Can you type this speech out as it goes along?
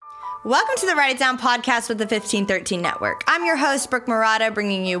Welcome to the Write It Down podcast with the 1513 Network. I'm your host, Brooke Murata,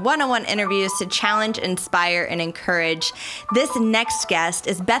 bringing you one-on-one interviews to challenge, inspire, and encourage. This next guest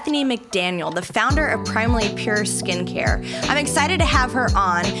is Bethany McDaniel, the founder of Primarily Pure Skincare. I'm excited to have her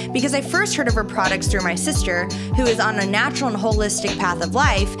on because I first heard of her products through my sister, who is on a natural and holistic path of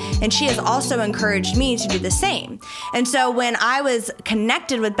life, and she has also encouraged me to do the same. And so when I was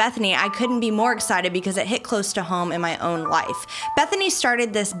connected with Bethany, I couldn't be more excited because it hit close to home in my own life. Bethany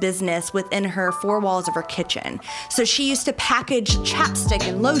started this business within her four walls of her kitchen. So she used to package chapstick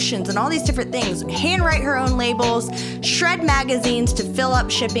and lotions and all these different things, handwrite her own labels, shred magazines to fill up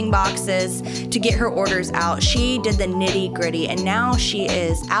shipping boxes to get her orders out. She did the nitty gritty, and now she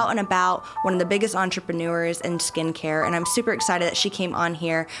is out and about, one of the biggest entrepreneurs in skincare, and I'm super excited that she came on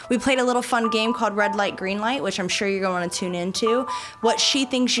here. We played a little fun game called Red Light, Green Light, which I'm sure you're going to want to tune into, what she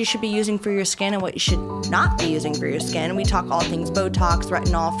thinks you should be using for your skin and what you should not be using for your skin. We talk all things Botox,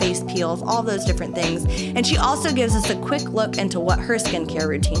 retinol, face peels, all those different things. And she also gives us a quick look into what her skincare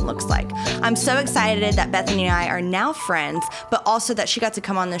routine looks like. I'm so excited that Bethany and I are now friends, but also that she got to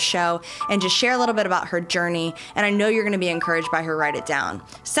come on the show and just share a little bit about her journey. And I know you're going to be encouraged by her Write It Down.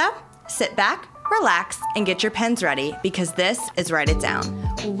 So sit back, relax, and get your pens ready because this is Write It Down.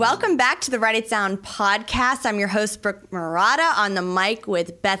 Welcome back to the Write It Down podcast. I'm your host, Brooke Murata, on the mic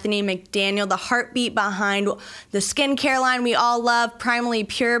with Bethany McDaniel, the heartbeat behind the skincare line we all love, Primarily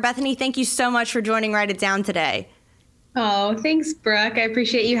Pure. Bethany, thank you so much for joining Write It Down today. Oh, thanks, Brooke. I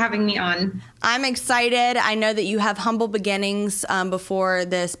appreciate you having me on. I'm excited. I know that you have humble beginnings before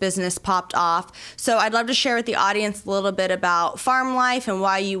this business popped off. So I'd love to share with the audience a little bit about farm life and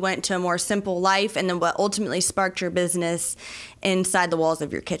why you went to a more simple life and then what ultimately sparked your business inside the walls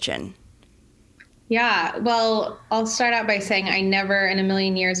of your kitchen. Yeah, well, I'll start out by saying I never in a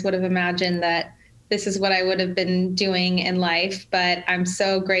million years would have imagined that this is what I would have been doing in life, but I'm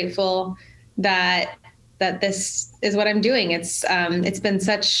so grateful that this is what I'm doing. It's been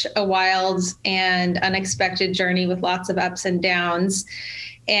such a wild and unexpected journey with lots of ups and downs.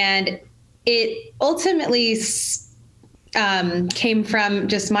 And it ultimately came from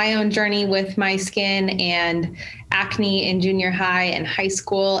just my own journey with my skin and acne in junior high and high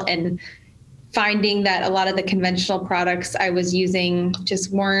school, and finding that a lot of the conventional products I was using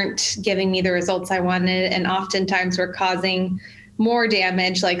just weren't giving me the results I wanted, and oftentimes were causing more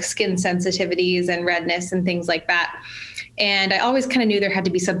damage, like skin sensitivities and redness and things like that. And I always kind of knew there had to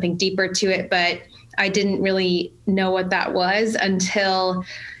be something deeper to it, but I didn't really know what that was until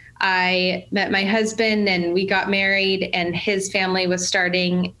I met my husband and we got married, and his family was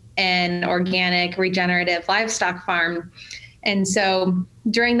starting an organic regenerative livestock farm. And so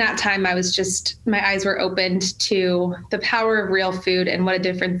during that time, my eyes were opened to the power of real food and what a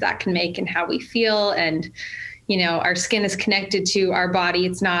difference that can make in how we feel. And our skin is connected to our body.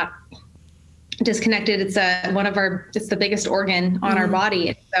 It's not disconnected. It's the biggest organ on our body.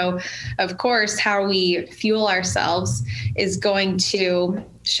 And so of course, how we fuel ourselves is going to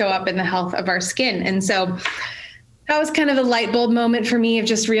show up in the health of our skin. And so that was kind of a light bulb moment for me of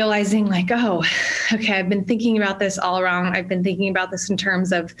just realizing like, oh, okay, I've been thinking about this all wrong. I've been thinking about this in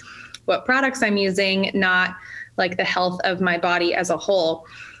terms of what products I'm using, not like the health of my body as a whole.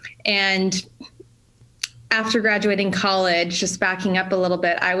 And after graduating college, just backing up a little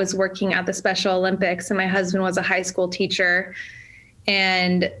bit, I was working at the Special Olympics and my husband was a high school teacher.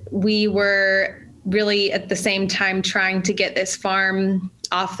 And we were really at the same time trying to get this farm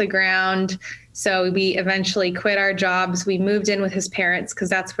off the ground. So we eventually quit our jobs. We moved in with his parents because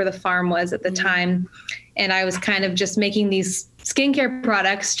that's where the farm was at the time. And I was kind of just making these skincare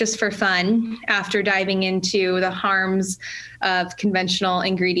products just for fun after diving into the harms of conventional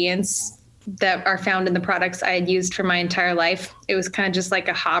ingredients that are found in the products I had used for my entire life. It was kind of just like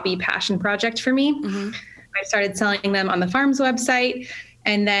a hobby passion project for me. Mm-hmm. I started selling them on the farm's website.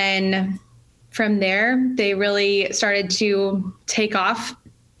 And then from there, they really started to take off.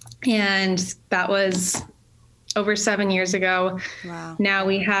 And that was over 7 years ago. Wow. Now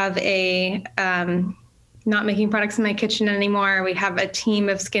we have not making products in my kitchen anymore. We have a team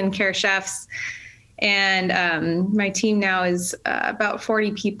of skincare chefs. And my team now is about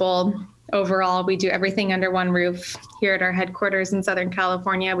 40 people. Overall, we do everything under one roof here at our headquarters in Southern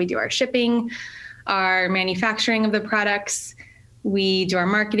California. We do our shipping, our manufacturing of the products. We do our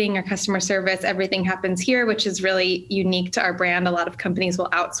marketing, our customer service. Everything happens here, which is really unique to our brand. A lot of companies will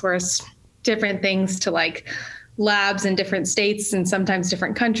outsource different things to like labs in different states and sometimes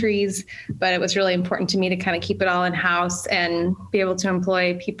different countries. But it was really important to me to kind of keep it all in-house and be able to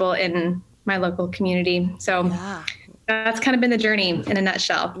employ people in my local community. So that's kind of been the journey in a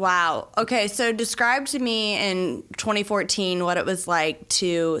nutshell. Wow. Okay. So describe to me in 2014 what it was like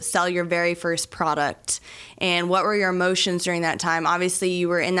to sell your very first product, and what were your emotions during that time? Obviously, you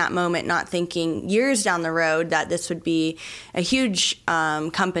were in that moment not thinking years down the road that this would be a huge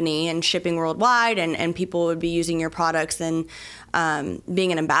company and shipping worldwide, and people would be using your products and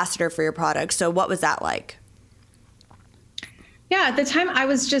being an ambassador for your products. So what was that like? Yeah, at the time I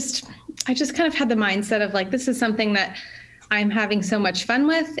just kind of had the mindset of like, this is something that I'm having so much fun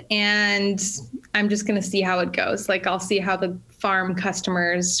with, and I'm just going to see how it goes. Like, I'll see how the farm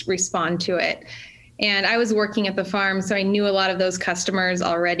customers respond to it. And I was working at the farm, so I knew a lot of those customers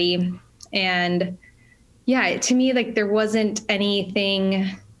already. And yeah, to me, like, there wasn't anything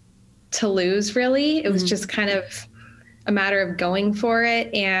to lose really. It was just kind of a matter of going for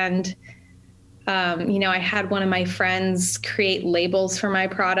it. And I had one of my friends create labels for my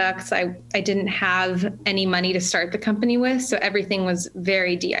products. I didn't have any money to start the company with, so everything was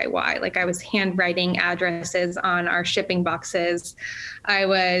very DIY. Like, I was handwriting addresses on our shipping boxes. I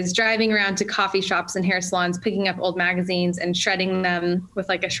was driving around to coffee shops and hair salons, picking up old magazines and shredding them with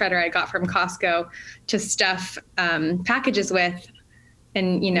like a shredder I got from Costco to stuff packages with,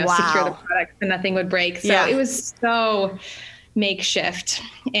 and secure the product so nothing would break. So It was so makeshift,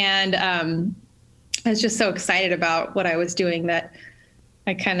 and I was just so excited about what I was doing that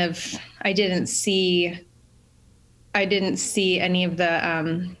I didn't see any of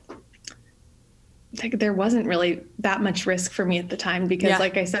the, there wasn't really that much risk for me at the time because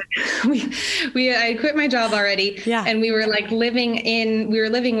like I said, I quit my job already and we were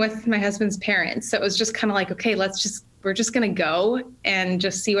living with my husband's parents. So it was just kind of like, okay, we're just going to go and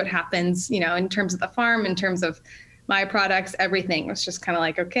just see what happens, in terms of the farm, in terms of my products, everything. It was just kind of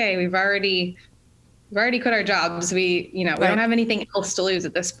like, okay, we've already quit our jobs. We don't have anything else to lose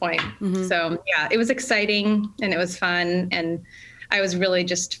at this point. Mm-hmm. So yeah, it was exciting and it was fun. And I was really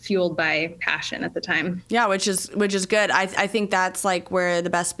just fueled by passion at the time. Yeah, which is good. I think that's like where the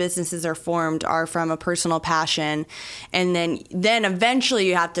best businesses are formed, are from a personal passion. And then eventually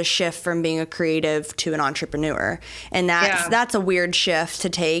you have to shift from being a creative to an entrepreneur. And that's a weird shift to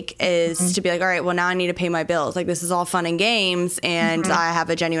take, is to be like, all right, well, now I need to pay my bills. Like, this is all fun and games, and I have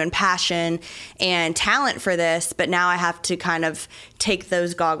a genuine passion and talent for this, but now I have to kind of take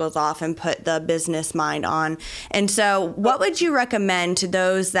those goggles off and put the business mind on. And so what would you recommend to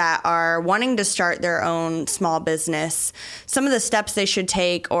those that are wanting to start their own small business, some of the steps they should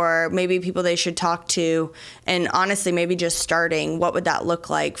take, or maybe people they should talk to, and honestly, maybe just starting, what would that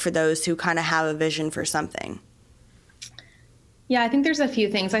look like for those who kind of have a vision for something? Yeah, I think there's a few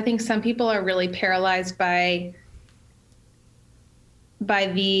things. I think some people are really paralyzed by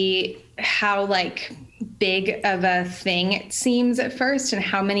how like big of a thing it seems at first and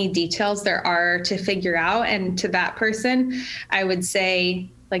how many details there are to figure out. And to that person, I would say,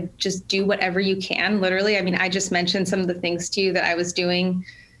 like, just do whatever you can. Literally. I mean, I just mentioned some of the things to you that I was doing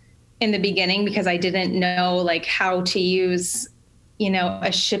in the beginning because I didn't know like how to use,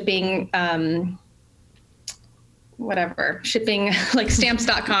 a shipping, shipping, like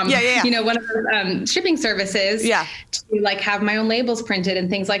stamps.com, one of those shipping services to like have my own labels printed and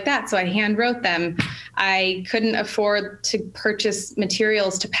things like that. So I hand wrote them. I couldn't afford to purchase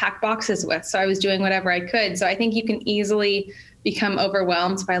materials to pack boxes with. So I was doing whatever I could. So I think you can easily become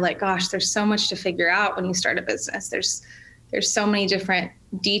overwhelmed by like, gosh, there's so much to figure out when you start a business. There's so many different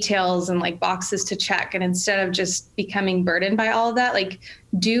details and like boxes to check. And instead of just becoming burdened by all of that, like,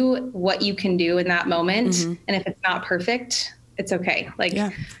 do what you can do in that moment. Mm-hmm. And if it's not perfect, it's okay. Like,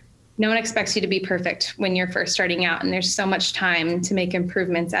 no one expects you to be perfect when you're first starting out. And there's so much time to make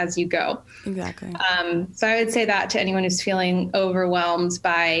improvements as you go. Exactly. So I would say that to anyone who's feeling overwhelmed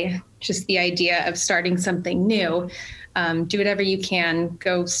by just the idea of starting something new, do whatever you can,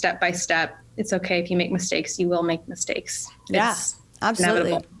 go step by step. It's okay if you make mistakes. You will make mistakes. It's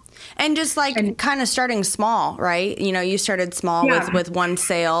absolutely. Inevitable. And just like kind of starting small, right? You started small with one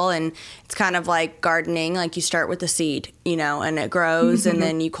sale, and it's kind of like gardening. Like, you start with a seed, and it grows, and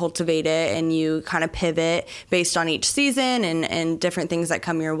then you cultivate it, and you kind of pivot based on each season and different things that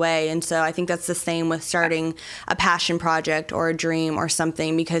come your way. And so I think that's the same with starting a passion project or a dream or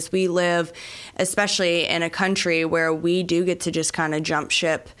something, because we live, especially in a country where we do get to just kind of jump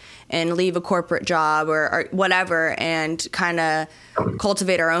ship and leave a corporate job or whatever and kind of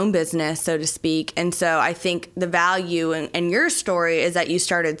cultivate our own business, so to speak. And so I think the value in your story is that you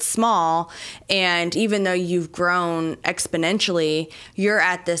started small, and even though you've grown exponentially, you're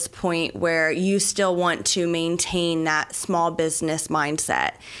at this point where you still want to maintain that small business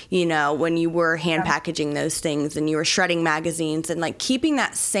mindset. You know, when you were hand packaging those things and you were shredding magazines, and like keeping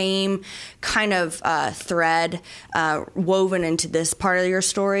that same kind of thread woven into this part of your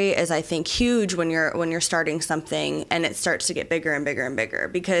story is, I think, huge when you're starting something and it starts to get bigger and bigger and bigger,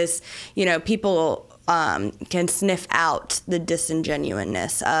 because, you know, people can sniff out the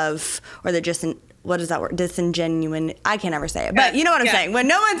disingenuousness of, or the what is that word? Disingenuine. I can't ever say it, but you know what I'm saying. When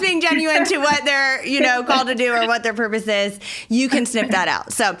no one's being genuine to what they're, you know, called to do or what their purpose is, you can sniff that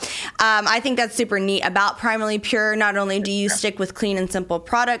out. So I think that's super neat about Primally Pure. Not only do you stick with clean and simple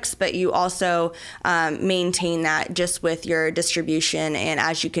products, but you also maintain that just with your distribution and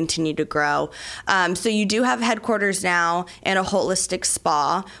as you continue to grow. So you do have headquarters now and a holistic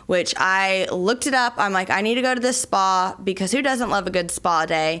spa, which I looked it up. I'm like, I need to go to this spa because who doesn't love a good spa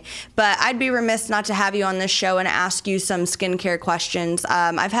day? But I'd be remiss not to have you on this show and ask you some skincare questions.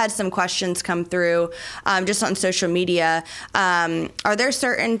 I've had some questions come through just on social media. Are there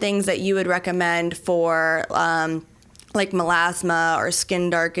certain things that you would recommend for like melasma or skin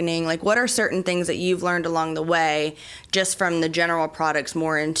darkening? Like, what are certain things that you've learned along the way just from the general products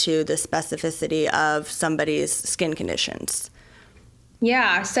more into the specificity of somebody's skin conditions?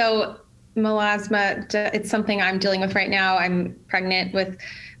 Yeah, so melasma, it's something I'm dealing with right now. I'm pregnant with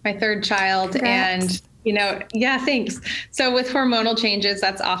my third child. Congrats. And, you know, yeah, thanks. So with hormonal changes,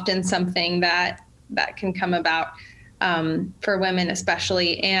 that's often something that can come about for women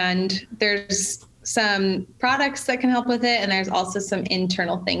especially. And there's some products that can help with it. And there's also some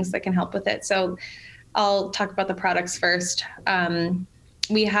internal things that can help with it. So I'll talk about the products first.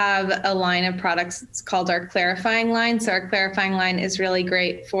 We have a line of products. It's called our clarifying line. So our clarifying line is really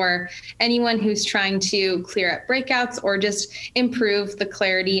great for anyone who's trying to clear up breakouts or just improve the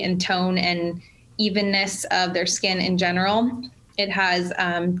clarity and tone and evenness of their skin in general. It has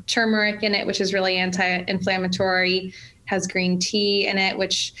turmeric in it, which is really anti-inflammatory, has green tea in it,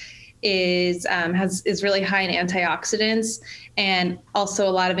 which is really high in antioxidants, and also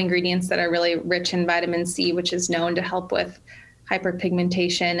a lot of ingredients that are really rich in vitamin C, which is known to help with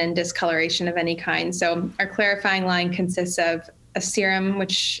hyperpigmentation and discoloration of any kind. So our clarifying line consists of a serum,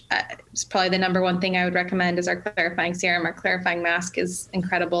 which is probably the number one thing I would recommend is our clarifying serum. Our clarifying mask is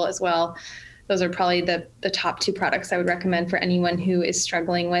incredible as well. Those are probably the top two products I would recommend for anyone who is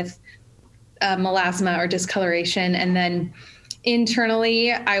struggling with melasma or discoloration. And then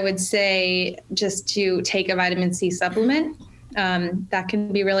internally, I would say just to take a vitamin C supplement. That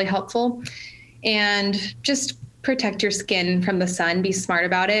can be really helpful. And just protect your skin from the sun. Be smart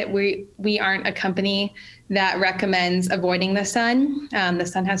about it. We aren't a company that recommends avoiding the sun. The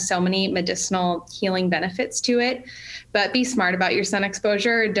sun has so many medicinal healing benefits to it, but be smart about your sun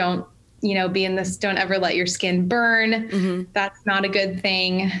exposure. Don't, be in this, don't ever let your skin burn. Mm-hmm. That's not a good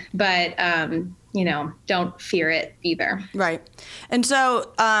thing, but, don't fear it either. Right. And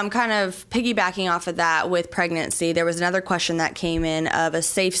so kind of piggybacking off of that with pregnancy, there was another question that came in of a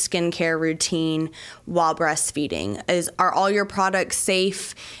safe skincare routine while breastfeeding. Are all your products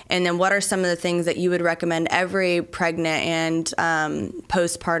safe? And then what are some of the things that you would recommend every pregnant and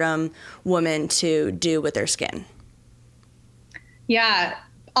postpartum woman to do with their skin? Yeah.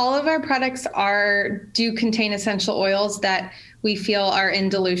 All of our products do contain essential oils that we feel are in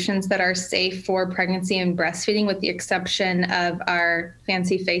dilutions that are safe for pregnancy and breastfeeding, with the exception of our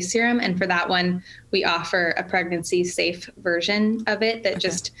fancy face serum. And for that one, we offer a pregnancy safe version of it that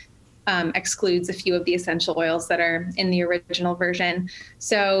just excludes a few of the essential oils that are in the original version.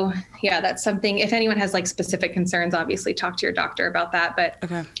 So yeah, that's something, if anyone has like specific concerns, obviously talk to your doctor about that. But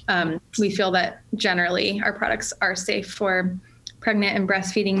we feel that generally our products are safe for pregnant and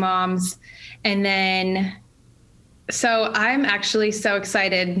breastfeeding moms. And then, so I'm actually so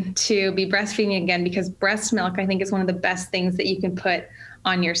excited to be breastfeeding again, because breast milk, I think, is one of the best things that you can put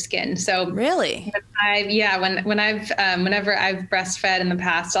on your skin. So really, whenever I've breastfed in the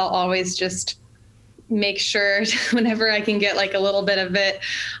past, I'll always just make sure whenever I can get like a little bit of it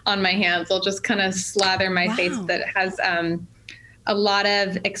on my hands, I'll just kind of slather my face. That has a lot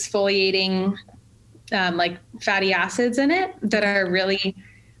of exfoliating like fatty acids in it that are really,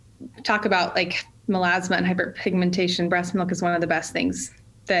 talk about like melasma and hyperpigmentation. Breast milk is one of the best things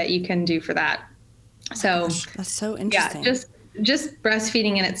that you can do for that. So that's so interesting. Yeah, just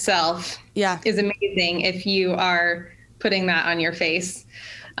breastfeeding in itself is amazing. If you are putting that on your face,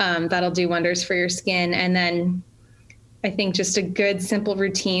 that'll do wonders for your skin. And then I think just a good, simple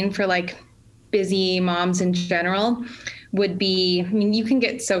routine for like busy moms in general would be, I mean, you can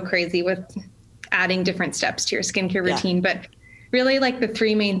get so crazy with adding different steps to your skincare routine, but really like the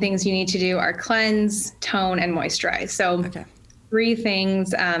three main things you need to do are cleanse, tone, and moisturize. So three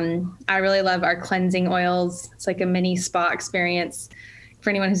things. I really love our cleansing oils. It's like a mini spa experience. For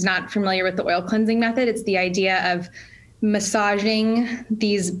anyone who's not familiar with the oil cleansing method, it's the idea of massaging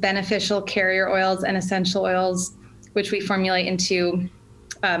these beneficial carrier oils and essential oils, which we formulate into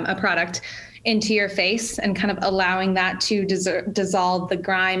a product, into your face, and kind of allowing that to dissolve the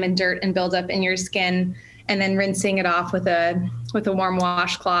grime and dirt and build up in your skin, and then rinsing it off with a warm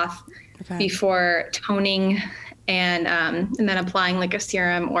washcloth before toning and then applying like a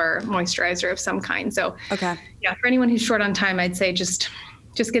serum or moisturizer of some kind. So yeah, for anyone who's short on time, I'd say just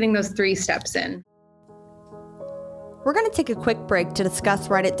getting those 3 steps in. We're going to take a quick break to discuss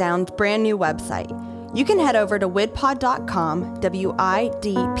Write It Down's brand new website. You can head over to widpod.com,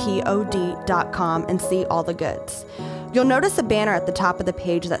 widpod.com, and see all the goods. You'll notice a banner at the top of the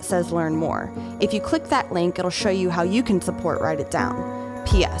page that says Learn More. If you click that link, it'll show you how you can support Write It Down.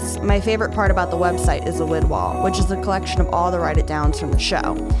 P.S. My favorite part about the website is the Wid Wall, which is a collection of all the Write It Downs from the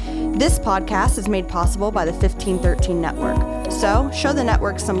show. This podcast is made possible by the 1513 Network, so show the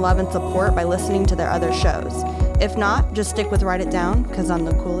network some love and support by listening to their other shows. If not, just stick with Write It Down, because I'm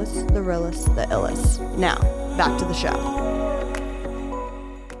the coolest, the realest, the illest. Now, back to the show.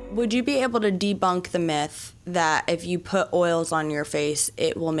 Would you be able to debunk the myth that if you put oils on your face,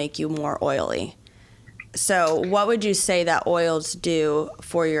 it will make you more oily? So what would you say that oils do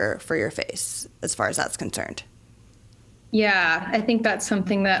for your face, as far as that's concerned? Yeah, I think that's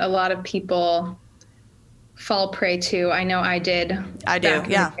something that a lot of people fall prey to. I know I did. I do.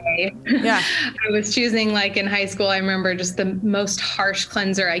 Yeah. Yeah. I was choosing, like in high school, I remember just the most harsh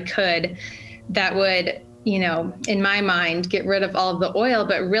cleanser I could that would, in my mind, get rid of all of the oil.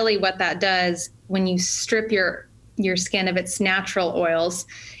 But really what that does, when you strip your skin of its natural oils,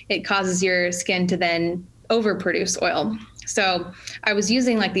 it causes your skin to then overproduce oil. So I was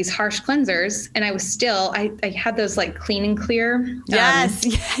using like these harsh cleansers, and I had those like Clean and Clear. Yes.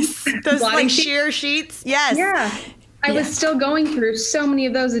 Those like sheer sheets. Yes. Yeah. I was still going through so many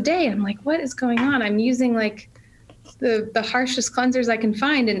of those a day. I'm like, what is going on? I'm using like the harshest cleansers I can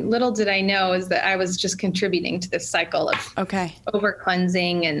find. And little did I know is that I was just contributing to this cycle of over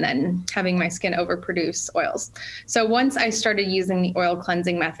cleansing and then having my skin overproduce oils. So once I started using the oil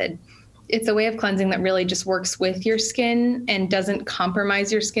cleansing method, it's a way of cleansing that really just works with your skin and doesn't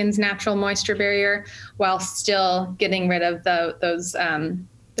compromise your skin's natural moisture barrier while still getting rid of the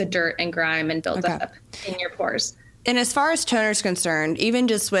dirt and grime and buildup in your pores. And as far as toner is concerned, even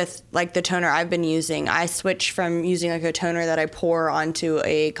just with like the toner I've been using, I switched from using like a toner that I pour onto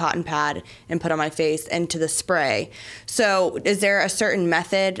a cotton pad and put on my face into the spray. So is there a certain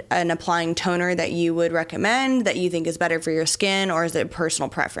method in applying toner that you would recommend that you think is better for your skin, or is it personal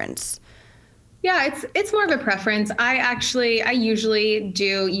preference? Yeah, it's more of a preference. I usually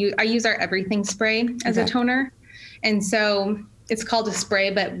I use our Everything spray as a toner. And so it's called a spray,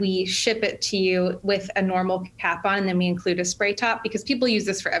 but we ship it to you with a normal cap on, and then we include a spray top because people use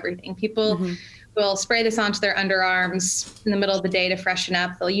this for everything. People will spray this onto their underarms in the middle of the day to freshen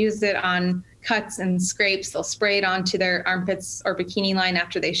up. They'll use it on cuts and scrapes. They'll spray it onto their armpits or bikini line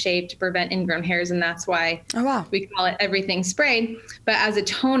after they shave to prevent ingrown hairs, and that's why we call it Everything spray. But as a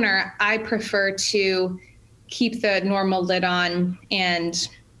toner, I prefer to keep the normal lid on and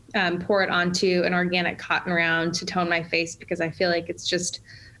pour it onto an organic cotton round to tone my face, because I feel like it's just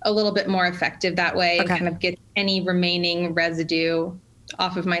a little bit more effective that way and kind of get any remaining residue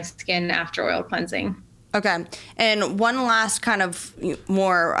off of my skin after oil cleansing. Okay. And one last kind of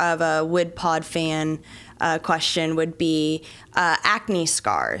more of a WidPod fan question would be acne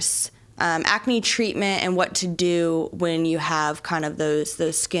scars, acne treatment, and what to do when you have kind of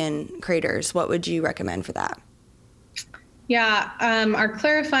those skin craters. What would you recommend for that? Yeah, our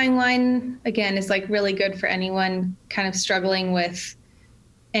clarifying line, again, is like really good for anyone kind of struggling with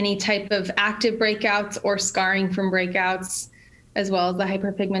any type of active breakouts or scarring from breakouts, as well as the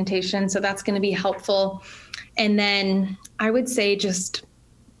hyperpigmentation. So that's going to be helpful. And then I would say just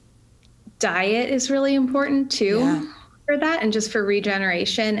diet is really important too for that, and just for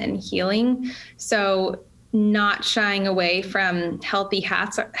regeneration and healing. So not shying away from healthy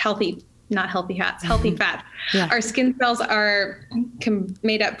fat. Yeah. Our skin cells are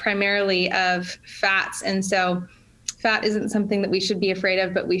made up primarily of fats. And so fat isn't something that we should be afraid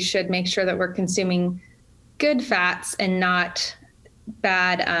of, but we should make sure that we're consuming good fats and not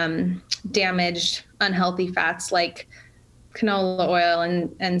bad, damaged, unhealthy fats like canola oil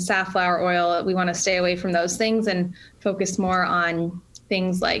and safflower oil. We want to stay away from those things and focus more on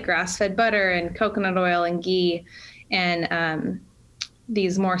things like grass-fed butter and coconut oil and ghee and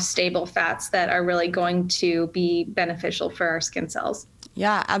these more stable fats that are really going to be beneficial for our skin cells.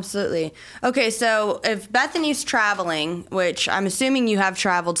 Yeah, absolutely. Okay, so if Bethany's traveling, which I'm assuming you have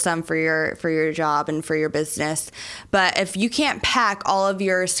traveled some for your job and for your business, but if you can't pack all of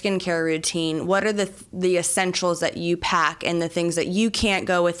your skincare routine, what are the essentials that you pack and the things that you can't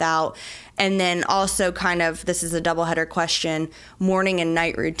go without? And then also kind of, this is a double header question, morning and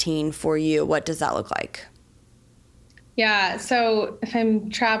night routine for you. What does that look like? Yeah, so if I'm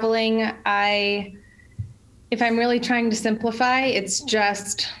traveling, if I'm really trying to simplify, it's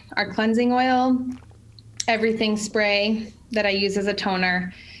just our cleansing oil, everything spray that I use as a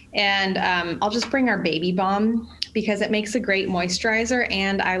toner. And I'll just bring our baby balm because it makes a great moisturizer.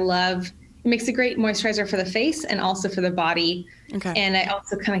 And it makes a great moisturizer for the face and also for the body. Okay. And I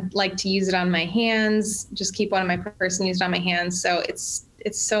also kind of like to use it on my hands, just keep one of my purse and use it on my hands. So it's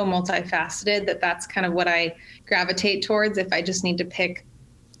so multifaceted that's kind of what I gravitate towards if I just need to pick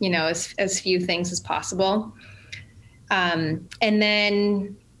as few things as possible. And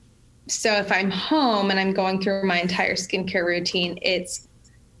then, so if I'm home and I'm going through my entire skincare routine, it's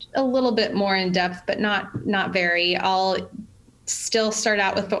a little bit more in depth, but not very. I'll still start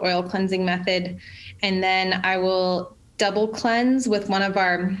out with the oil cleansing method, and then I will double cleanse with one of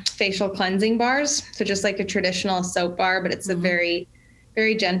our facial cleansing bars. So just like a traditional soap bar, but it's a very,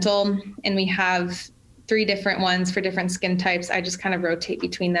 very gentle, and we have 3 different ones for different skin types. I just kind of rotate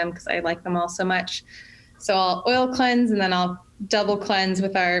between them because I like them all so much. So I'll oil cleanse and then I'll double cleanse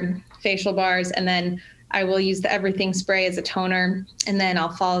with our facial bars. And then I will use the everything spray as a toner. And then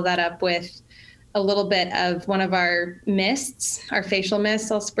I'll follow that up with a little bit of one of our mists, our facial mists.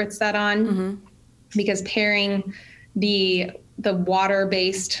 I'll spritz that on because pairing the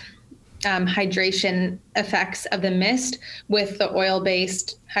water-based hydration effects of the mist with the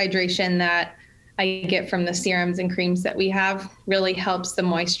oil-based hydration that I get from the serums and creams that we have really helps the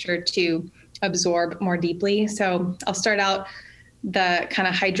moisture to absorb more deeply. So I'll start out the kind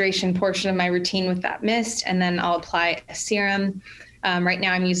of hydration portion of my routine with that mist, and then I'll apply a serum. Right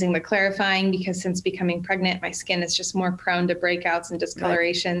now I'm using the clarifying because since becoming pregnant, my skin is just more prone to breakouts and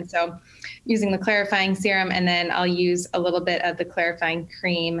discoloration. Right. So using the clarifying serum, and then I'll use a little bit of the clarifying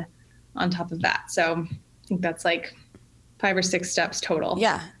cream on top of that. So I think that's like 5 or 6 steps total.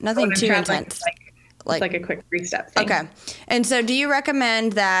 Yeah, nothing too intense. It's like a quick 3-step thing. Okay. And so do you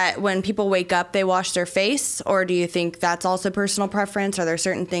recommend that when people wake up, they wash their face, or do you think that's also personal preference? Are there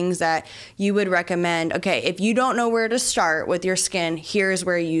certain things that you would recommend? Okay, if you don't know where to start with your skin, here's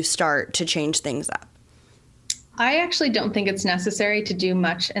where you start to change things up. I actually don't think it's necessary to do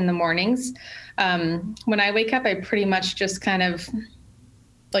much in the mornings. When I wake up, I pretty much just kind of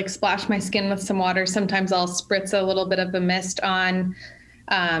like splash my skin with some water. Sometimes I'll spritz a little bit of a mist on.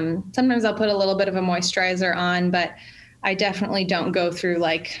 Sometimes I'll put a little bit of a moisturizer on, but I definitely don't go through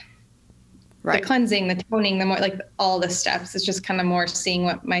like the cleansing, the toning, like all the steps. It's just kind of more seeing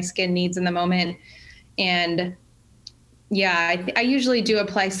what my skin needs in the moment. And yeah, I usually do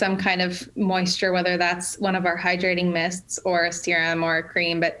apply some kind of moisture, whether that's one of our hydrating mists or a serum or a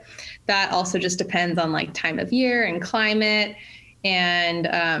cream, but that also just depends on like time of year and climate and,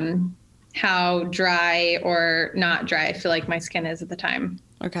 how dry or not dry I feel like my skin is at the time.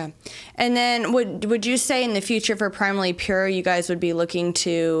 Okay. And then would you say in the future for Primally Pure, you guys would be looking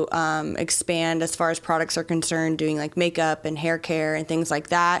to expand as far as products are concerned, doing like makeup and hair care and things like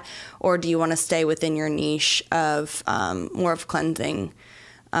that? Or do you want to stay within your niche of more of cleansing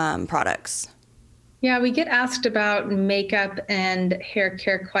products? Yeah, we get asked about makeup and hair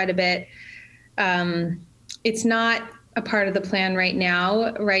care quite a bit. It's not a part of the plan right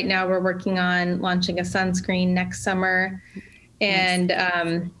now. Right now, we're working on launching a sunscreen next summer and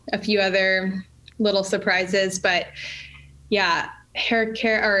a few other little surprises. But yeah, hair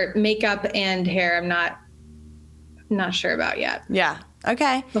care or makeup and hair, I'm not sure about yet. Yeah.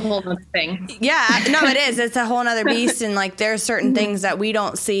 Okay. The whole other thing. Yeah, no, it is. It's a whole nother beast. And like, there's certain things that we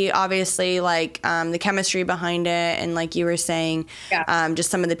don't see, obviously, like the chemistry behind it. And like you were saying,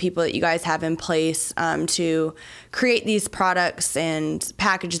 just some of the people that you guys have in place to create these products and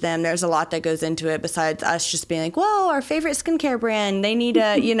package them. There's a lot that goes into it besides us just being like, whoa, our favorite skincare brand, they need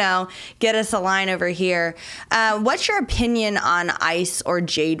to, get us a line over here. What's your opinion on ice or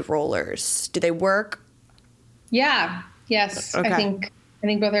jade rollers? Do they work? Yeah. Yes, okay. I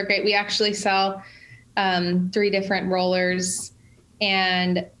think both are great. We actually sell 3 different rollers,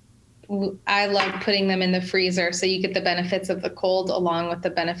 and I love putting them in the freezer so you get the benefits of the cold along with the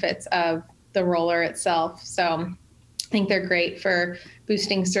benefits of the roller itself. So think they're great for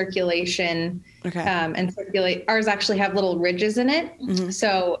boosting circulation. Okay. And circulate. Ours actually have little ridges in it.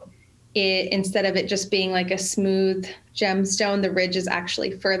 So instead of it just being like a smooth gemstone, the ridges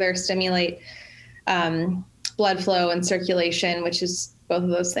actually further stimulate blood flow and circulation, which is, both of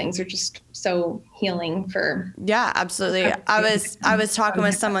those things are just so healing for. Yeah, absolutely. I was talking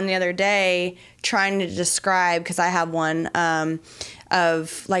with someone the other day trying to describe, because I have one,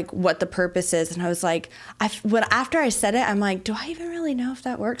 of like what the purpose is. And I was like, after I said it, I'm like, do I even really know if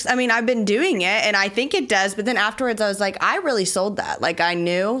that works? I mean, I've been doing it and I think it does. But then afterwards I was like, I really sold that. Like I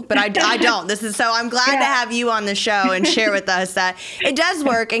knew, but I don't. So I'm glad to have you on the show and share with us that it does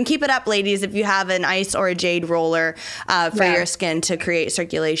work. And keep it up, ladies, if you have an ice or a jade roller for your skin to create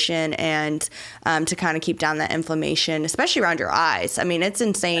circulation and to kind of keep down that inflammation, especially around your eyes. I mean, it's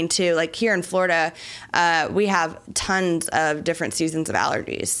insane too. Like here in Florida, we have tons of different seasons of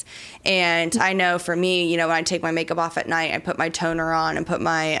allergies. And I know for me, when I take my makeup off at night, I put my toner on and put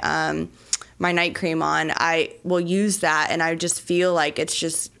my my night cream on. I will use that, and I just feel like it's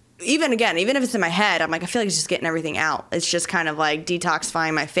just, even if it's in my head, I'm like, I feel like it's just getting everything out. It's just kind of like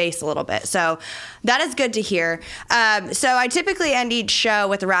detoxifying my face a little bit. So that is good to hear. So I typically end each show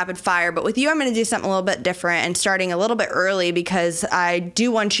with a rapid fire, but with you, I'm going to do something a little bit different and starting a little bit early, because I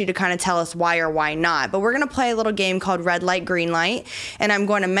do want you to kind of tell us why or why not. But we're going to play a little game called red light, green light. And I'm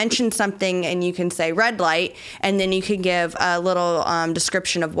going to mention something and you can say red light, and then you can give a little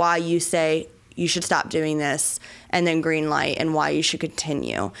description of why you say you should stop doing this, and then green light and why you should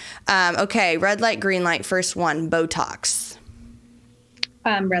continue. Okay, red light, green light. First one, Botox.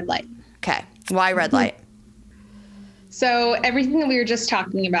 Red light. Okay, why red light? So everything that we were just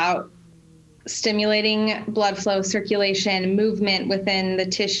talking about, stimulating blood flow, circulation, movement within the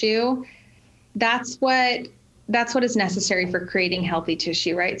tissue, that's what is necessary for creating healthy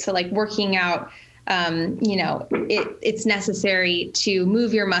tissue, right? So like working out, it's necessary to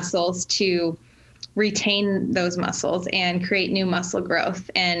move your muscles to retain those muscles and create new muscle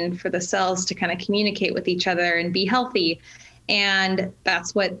growth, and for the cells to kind of communicate with each other and be healthy. And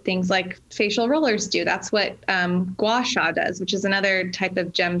that's what things like facial rollers do. That's what gua sha does, which is another type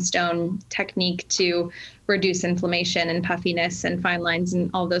of gemstone technique to reduce inflammation and puffiness and fine lines and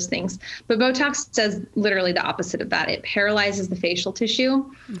all those things. But Botox does literally the opposite of that. It paralyzes the facial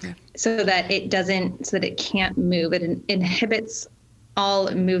tissue so that it can't move. It inhibits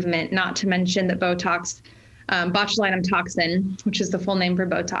all movement, not to mention that Botox, botulinum toxin, which is the full name for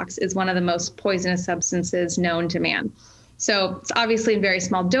Botox, is one of the most poisonous substances known to man. So it's obviously in very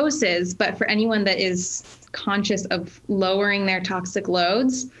small doses, but for anyone that is conscious of lowering their toxic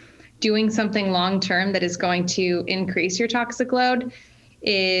loads, doing something long-term that is going to increase your toxic load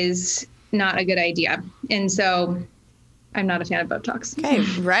is not a good idea. And so I'm not a fan of Botox.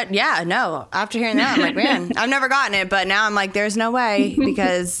 Okay, red. Yeah, no. After hearing that, I'm like, man, I've never gotten it, but now I'm like, there's no way,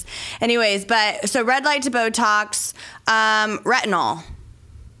 because anyways, but so red light to Botox, retinol.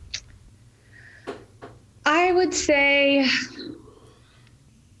 I would say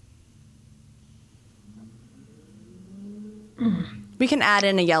we can add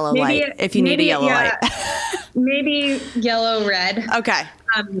in a yellow light if you need a yellow light. Maybe yellow, red. Okay.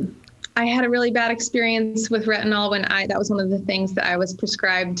 I had a really bad experience with retinol that was one of the things that I was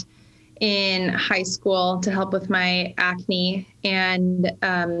prescribed in high school to help with my acne. And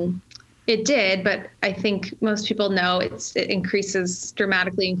it did, but I think most people know it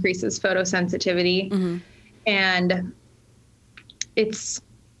dramatically increases photosensitivity. Mm-hmm. And it's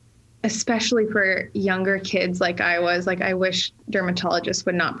especially for younger kids like I was, like I wish dermatologists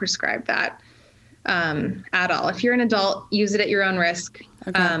would not prescribe that at all. If you're an adult, use it at your own risk.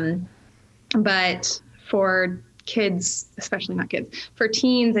 Okay. But for kids, especially not kids, for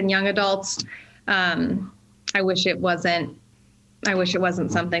teens and young adults, I wish it wasn't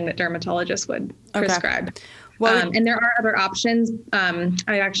something that dermatologists would prescribe. Well, and there are other options.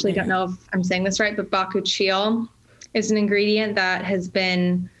 I actually don't know if I'm saying this right, but bakuchiol is an ingredient that has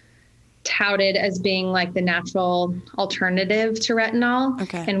been touted as being like the natural alternative to retinol.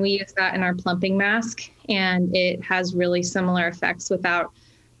 Okay. And we use that in our plumping mask, and it has really similar effects without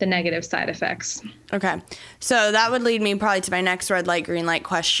the negative side effects. Okay. So that would lead me probably to my next red light, green light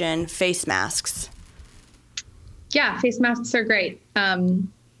question, face masks. Yeah, face masks are great.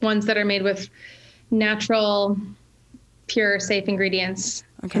 Ones that are made with natural, pure, safe ingredients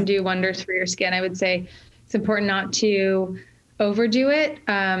can do wonders for your skin. I would say it's important not to overdo it.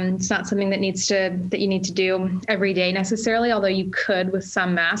 It's not something that you need to do every day necessarily, although you could with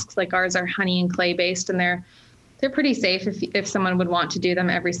some masks. Like ours are honey and clay based, and they're pretty safe if someone would want to do them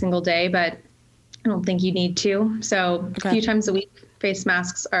every single day. But I don't think you need to. So a few times a week, face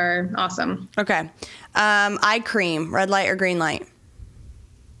masks are awesome. Okay. Eye cream, red light or green light?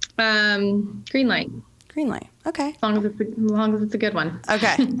 Green light. Green light. Okay. As long as it's a good one.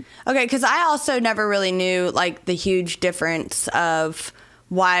 Okay. Okay. Because I also never really knew like the huge difference of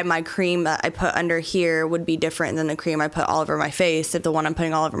why my cream that I put under here would be different than the cream I put all over my face if the one I'm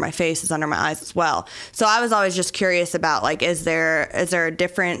putting all over my face is under my eyes as well. So I was always just curious about like, is there a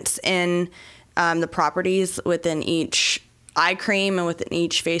difference in the properties within each eye cream and within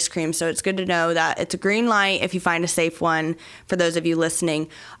each face cream? So it's good to know that it's a green light if you find a safe one for those of you listening.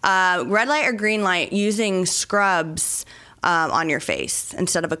 Red light or green light using scrubs on your face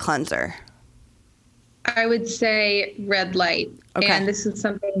instead of a cleanser? I would say red light. Okay. And this is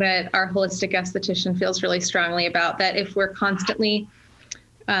something that our holistic esthetician feels really strongly about, that if we're constantly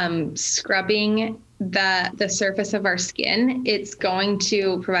scrubbing the surface of our skin, it's going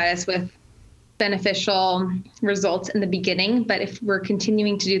to provide us with beneficial results in the beginning. But if we're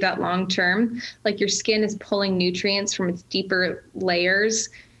continuing to do that long term, like your skin is pulling nutrients from its deeper layers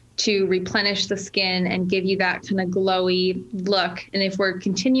to replenish the skin and give you that kind of glowy look. And if we're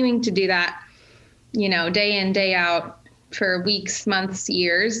continuing to do that, day in, day out for weeks, months,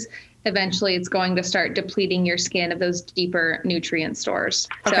 years, eventually it's going to start depleting your skin of those deeper nutrient stores.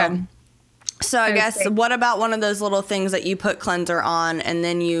 Okay. So I guess, what about one of those little things that you put cleanser on and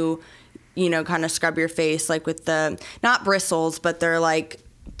then you kind of scrub your face, like with the, not bristles, but they're like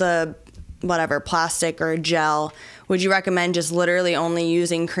the whatever, plastic or gel. Would you recommend just literally only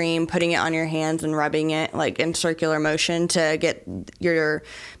using cream, putting it on your hands and rubbing it like in circular motion to get your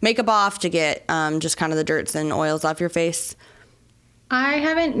makeup off, to get just kind of the dirts and oils off your face? I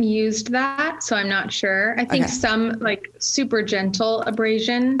haven't used that, so I'm not sure. I think some like super gentle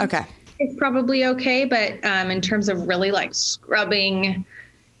abrasion is probably okay. But in terms of really like scrubbing,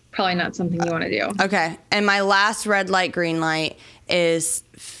 probably not something you want to do. Okay. And my last red light, green light is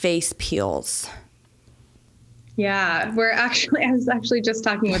face peels. Yeah, I was actually just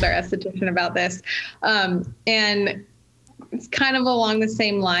talking with our esthetician about this. And it's kind of along the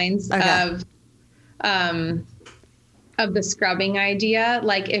same lines of the scrubbing idea.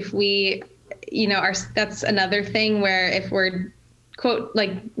 Like if we, that's another thing where if we're quote,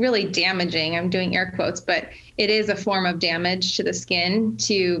 like really damaging, I'm doing air quotes, but it is a form of damage to the skin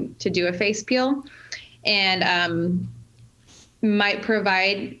to do a face peel, and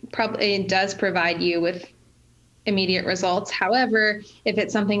it does provide you with immediate results. However, if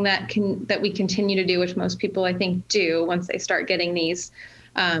it's something that we continue to do, which most people I think do once they start getting these,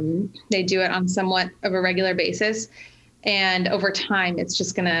 they do it on somewhat of a regular basis, and over time it's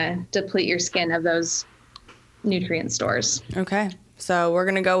just going to deplete your skin of those nutrient stores. Okay. So we're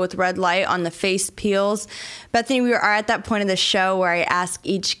going to go with red light on the face peels. Bethany, we are at that point of the show where I ask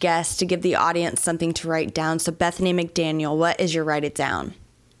each guest to give the audience something to write down. So Bethany McDaniel, what is your write it down?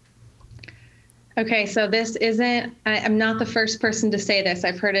 Okay, so I'm not the first person to say this.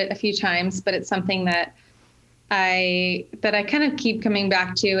 I've heard it a few times, but it's something that I kind of keep coming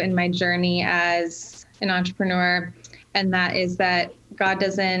back to in my journey as an entrepreneur. And that is that God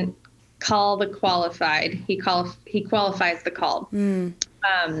doesn't call the qualified. He qualifies the called. And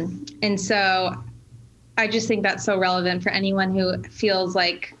so I just think that's so relevant for anyone who feels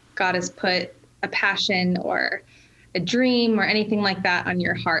like God has put a passion or a dream or anything like that on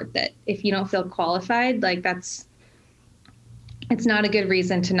your heart, that if you don't feel qualified, like it's not a good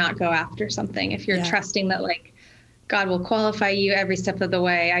reason to not go after something. If you're trusting that like God will qualify you every step of the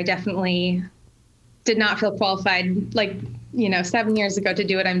way. I definitely did not feel qualified 7 years ago to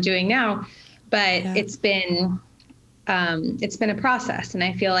do what I'm doing now, but it's been a process, and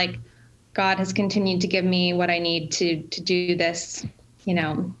I feel like God has continued to give me what I need to do this,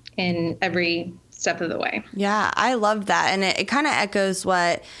 in every step of the way. Yeah, I love that. And it kind of echoes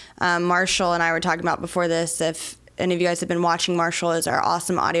what Marshall and I were talking about before this. If any of you guys have been watching, Marshall is our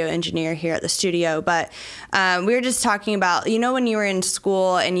awesome audio engineer here at the studio. But we were just talking about, when you were in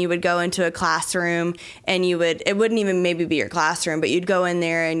school and you would go into a classroom and it wouldn't even maybe be your classroom, but you'd go in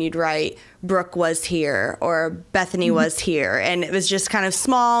there and you'd write, Brooke was here or Bethany was here. And it was just kind of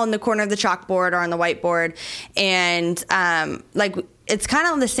small in the corner of the chalkboard or on the whiteboard. And it's kind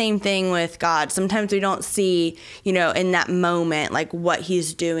of the same thing with God. Sometimes we don't see, in that moment, like what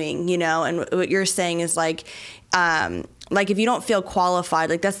he's doing, and what you're saying is like if you don't feel qualified,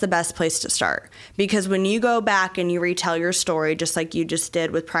 like that's the best place to start. Because when you go back and you retell your story, just like you just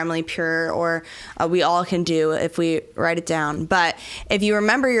did with Primarily Pure, or we all can do if we write it down. But if you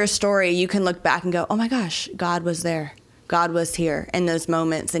remember your story, you can look back and go, oh my gosh, God was there. God was here in those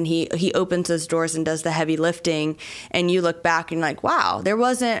moments, and he opens those doors and does the heavy lifting, and you look back and you're like, wow, there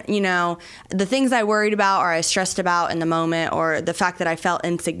wasn't, the things I worried about or I stressed about in the moment, or the fact that I felt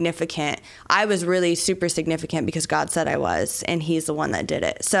insignificant. I was really super significant because God said I was, and he's the one that did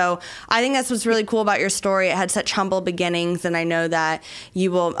it. So I think that's what's really cool about your story. It had such humble beginnings, and I know that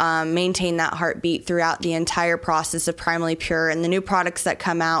you will maintain that heartbeat throughout the entire process of Primally Pure and the new products that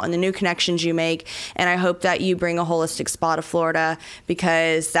come out and the new connections you make. And I hope that you bring a holistic spa to Florida,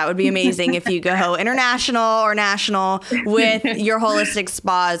 because that would be amazing if you go international or national with your holistic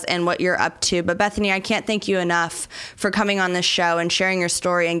spas and what you're up to. But Bethany, I can't thank you enough for coming on this show and sharing your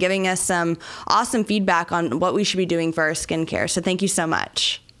story and giving us some awesome feedback on what we should be doing for our skincare. So thank you so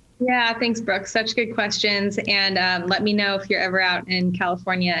much. Yeah, thanks, Brooke. Such good questions. And let me know if you're ever out in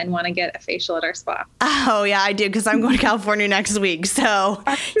California and want to get a facial at our spa. Oh, yeah, I do, because I'm going to California next week. So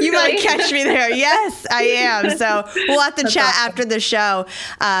you might catch me there. Yes, I am. So we'll have to chat after the show.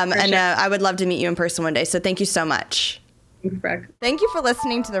 I would love to meet you in person one day. So thank you so much. Thanks, Brooke. Thank you for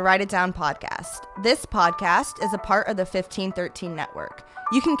listening to the Write It Down podcast. This podcast is a part of the 1513 Network.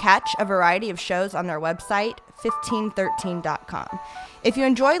 You can catch a variety of shows on their website, 1513.com. If you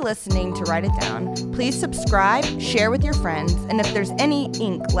enjoy listening to Write It Down, please subscribe, share with your friends, and if there's any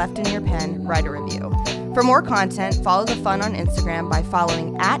ink left in your pen, write a review. For more content, follow the fun on Instagram by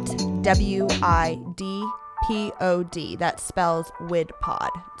following at WIDPOD. That spells WIDPod.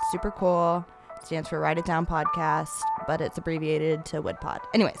 Super cool. Stands for Write It Down Podcast, but it's abbreviated to WIDPod.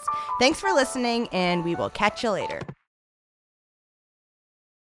 Anyways, thanks for listening, and we will catch you later.